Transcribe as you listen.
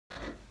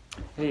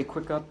Hey,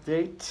 quick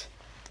update.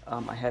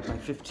 I had my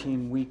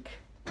 15-week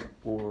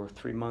or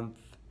 3-month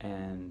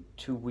and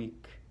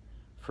 2-week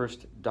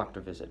first doctor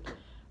visit.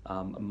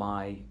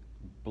 My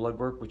blood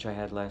work, which I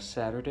had last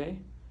Saturday,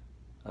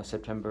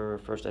 September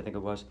 1st, I think it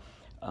was,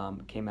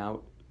 came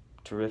out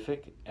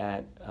terrific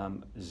at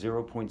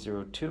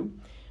 0.02,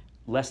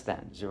 less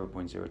than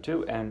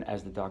 0.02. And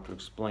as the doctor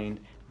explained,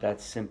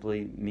 that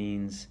simply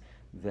means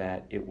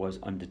that it was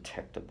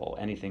undetectable.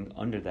 Anything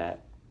under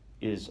that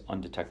is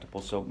undetectable.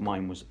 So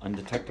mine was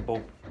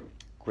undetectable.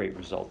 Great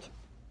result.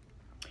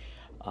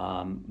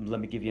 Let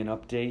me give you an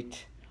update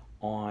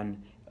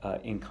on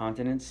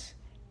incontinence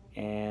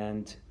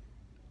and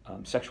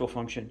sexual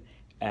function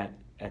at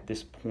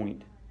this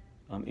point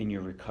in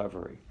your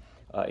recovery.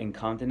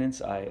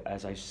 Incontinence,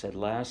 as I said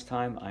last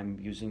time, I'm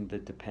using the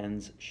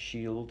Depends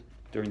Shield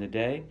during the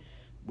day,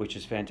 which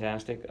is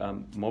fantastic.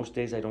 Most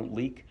days I don't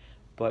leak,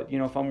 but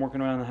if I'm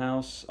working around the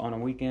house on a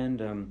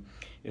weekend,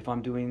 if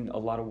I'm doing a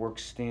lot of work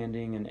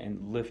standing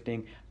and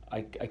lifting,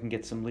 I can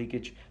get some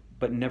leakage,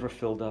 but never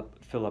fill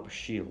up a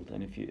shield.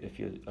 And if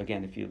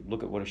you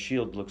look at what a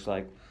shield looks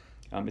like,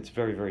 it's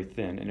very, very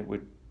thin, and it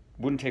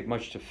wouldn't take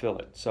much to fill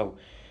it. So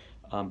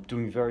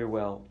doing very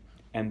well,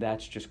 and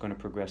that's just going to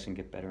progress and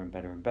get better and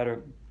better and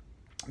better.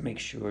 Make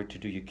sure to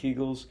do your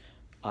Kegels.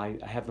 I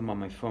have them on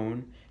my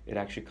phone. It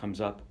actually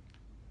comes up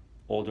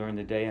all during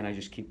the day, and I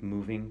just keep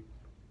moving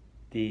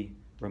the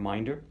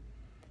reminder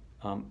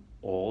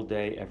all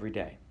day, every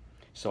day.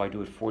 So I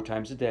do it 4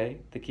 times a day,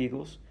 the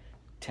Kegels,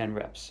 10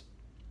 reps.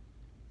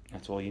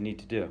 That's all you need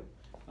to do.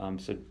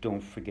 So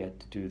don't forget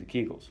to do the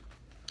Kegels.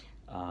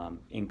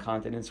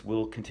 Incontinence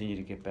will continue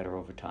to get better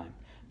over time.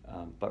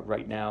 But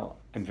right now,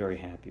 I'm very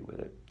happy with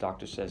it.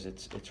 Doctor says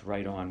it's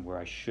right on where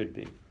I should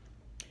be.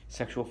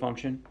 Sexual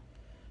function,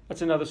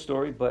 that's another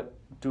story, but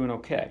doing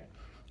okay.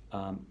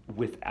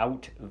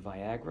 Without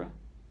Viagra,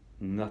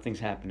 nothing's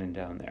happening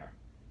down there.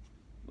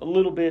 A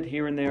little bit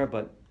here and there,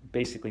 but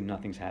basically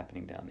nothing's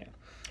happening down there.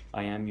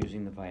 I am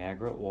using the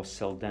Viagra or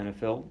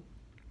sildenafil.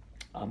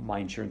 My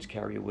insurance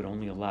carrier would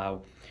only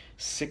allow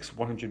 6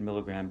 100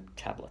 milligram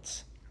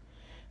tablets.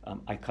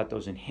 I cut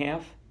those in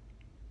half,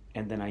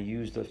 and then I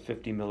use the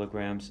 50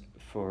 milligrams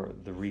for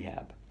the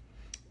rehab.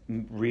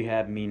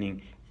 Rehab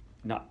meaning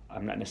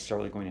I'm not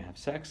necessarily going to have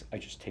sex, I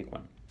just take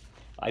one.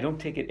 I don't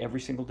take it every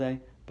single day,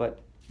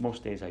 but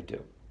most days I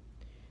do.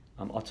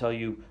 I'll tell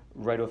you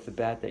right off the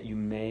bat that you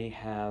may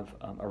have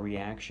a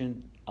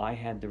reaction. I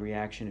had the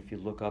reaction, if you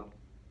look up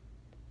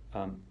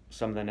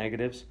some of the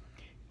negatives,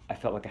 I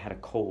felt like I had a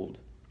cold,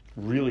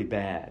 really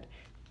bad.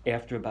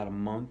 After about a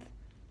month,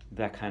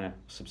 that kind of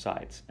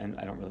subsides, and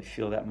I don't really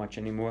feel that much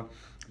anymore.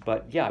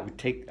 But yeah, I would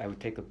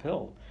take a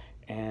pill,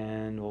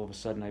 and all of a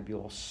sudden I'd be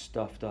all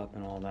stuffed up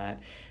and all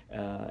that.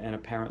 And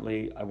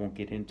apparently, I won't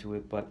get into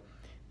it, but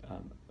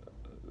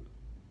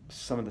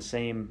some of the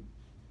same,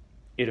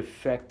 it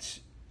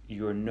affects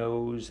your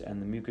nose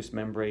and the mucous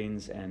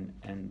membranes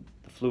and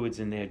the fluids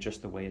in there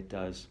just the way it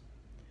does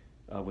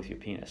with your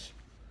penis.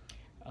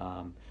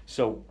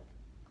 So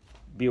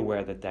be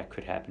aware that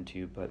could happen to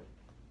you, but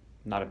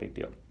not a big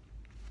deal.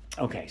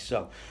 Okay,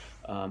 so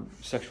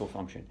sexual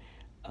function.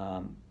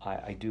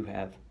 I do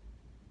have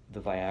the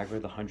Viagra,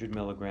 the 100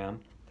 milligram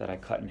that I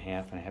cut in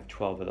half, and I have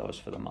 12 of those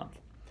for the month.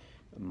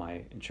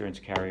 My insurance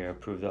carrier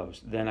approved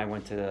those. Then I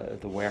went to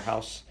the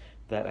warehouse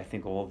that I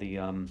think all the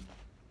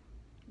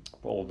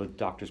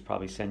doctors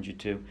probably send you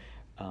to.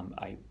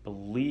 I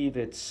believe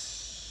it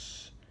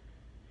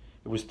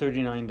was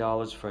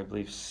 $39 for, I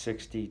believe,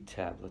 60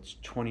 tablets,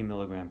 20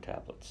 milligram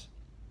tablets.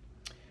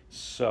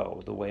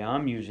 So the way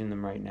I'm using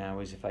them right now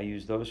is if I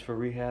use those for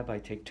rehab, I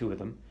take 2 of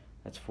them.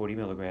 That's 40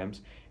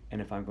 milligrams. And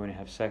if I'm going to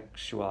have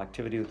sexual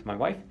activity with my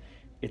wife,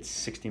 it's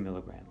 60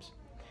 milligrams.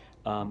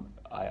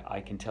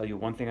 I can tell you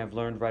one thing I've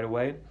learned right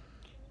away.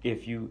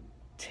 If you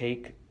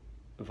take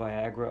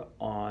Viagra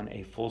on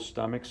a full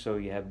stomach, so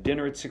you have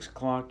dinner at 6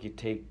 o'clock, you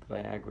take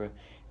Viagra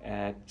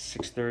at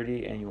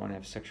 6:30, and you want to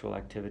have sexual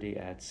activity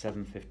at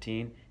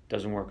 7:15,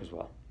 doesn't work as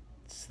well.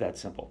 It's that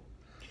simple.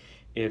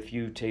 If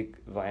you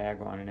take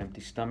Viagra on an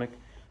empty stomach,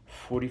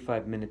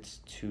 45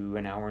 minutes to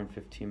an hour and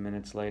 15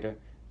 minutes later,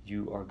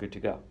 you are good to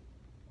go.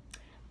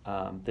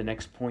 The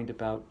next point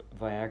about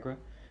Viagra,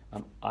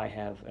 I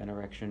have an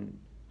erection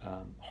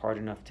hard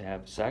enough to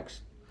have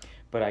sex,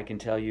 but I can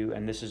tell you,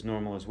 and this is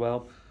normal as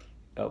well,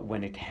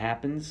 when it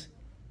happens,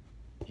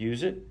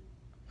 use it,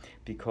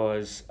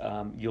 because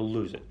you'll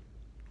lose it.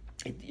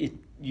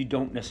 You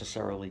don't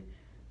necessarily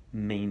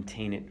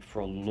maintain it for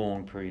a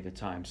long period of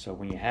time. So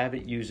when you have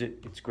it, use it.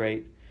 It's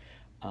great.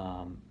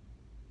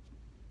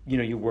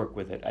 You work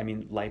with it. I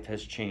mean, life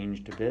has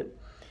changed a bit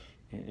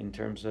in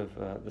terms of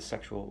the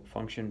sexual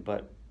function,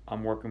 but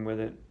I'm working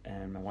with it,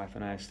 and my wife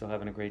and I are still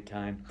having a great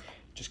time.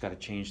 Just got to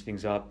change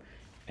things up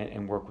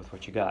and work with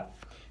what you got.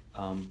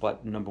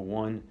 But number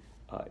one,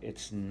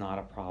 it's not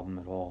a problem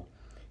at all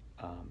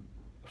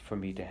for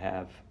me to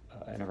have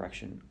an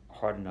erection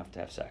hard enough to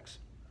have sex.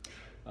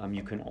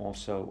 You can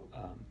also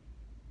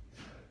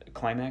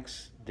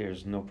climax.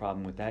 There's no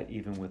problem with that,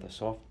 even with a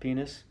soft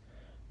penis.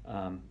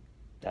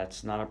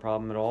 That's not a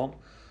problem at all.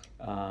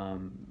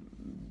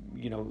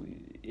 You know,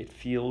 it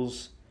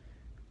feels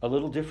a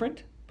little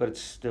different, but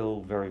it's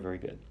still very, very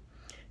good.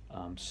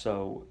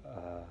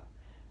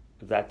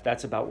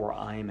 That's about where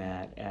I'm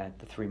at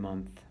the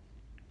 3-month,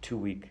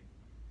 2-week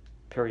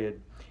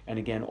period. And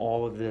again,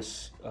 all of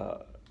this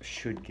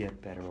should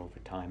get better over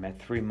time. At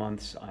 3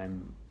 months,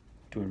 I'm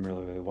doing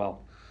really, really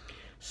well.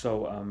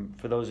 So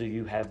for those of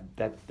you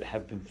that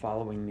have been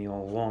following me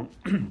all along,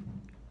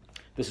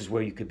 this is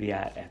where you could be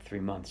at 3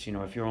 months. You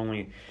know, if you're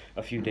only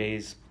a few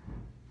days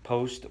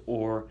post,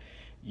 or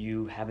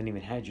you haven't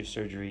even had your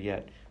surgery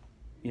yet,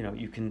 you know,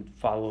 you can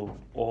follow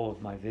all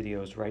of my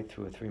videos right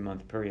through a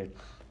 3-month period.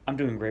 I'm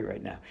doing great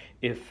right now.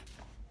 If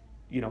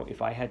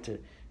I had to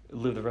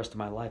live the rest of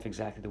my life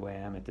exactly the way I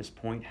am at this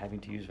point, having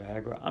to use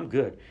Viagra, I'm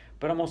good.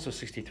 But I'm also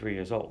 63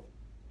 years old.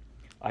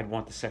 I'd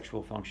want the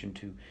sexual function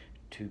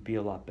to be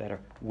a lot better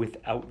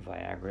without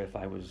Viagra if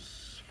I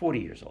was 40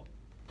 years old.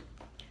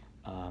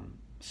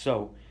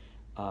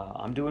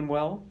 I'm doing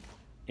well,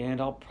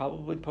 and I'll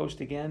probably post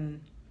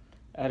again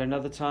at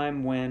another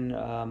time when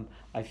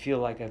I feel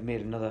like I've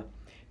made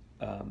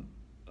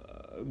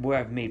where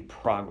I've made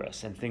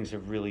progress and things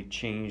have really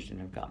changed and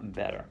have gotten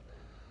better.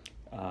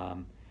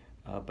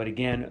 But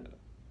again,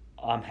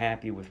 I'm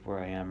happy with where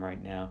I am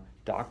right now.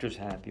 Doctor's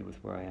happy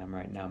with where I am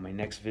right now. My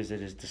next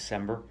visit is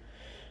December.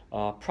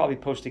 Probably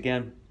post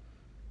again,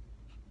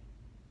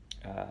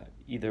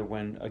 either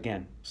when,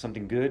 again,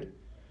 something good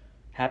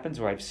happens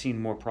or I've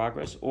seen more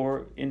progress,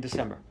 or in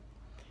December,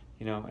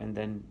 you know, and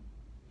then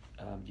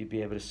you'd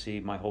be able to see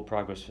my whole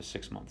progress for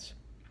 6 months.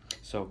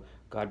 So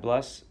God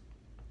bless.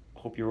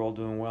 Hope you're all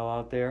doing well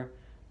out there,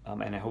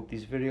 and I hope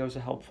these videos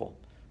are helpful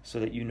so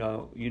that you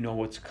know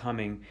what's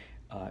coming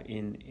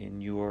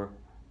in your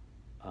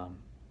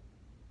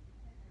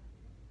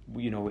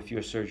if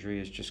your surgery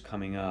is just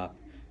coming up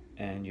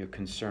and you're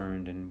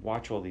concerned, and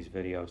watch all these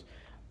videos.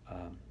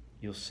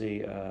 You'll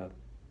see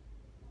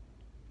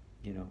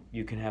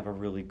you can have a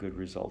really good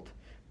result.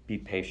 Be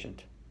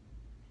patient.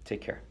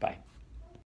 Take care. Bye.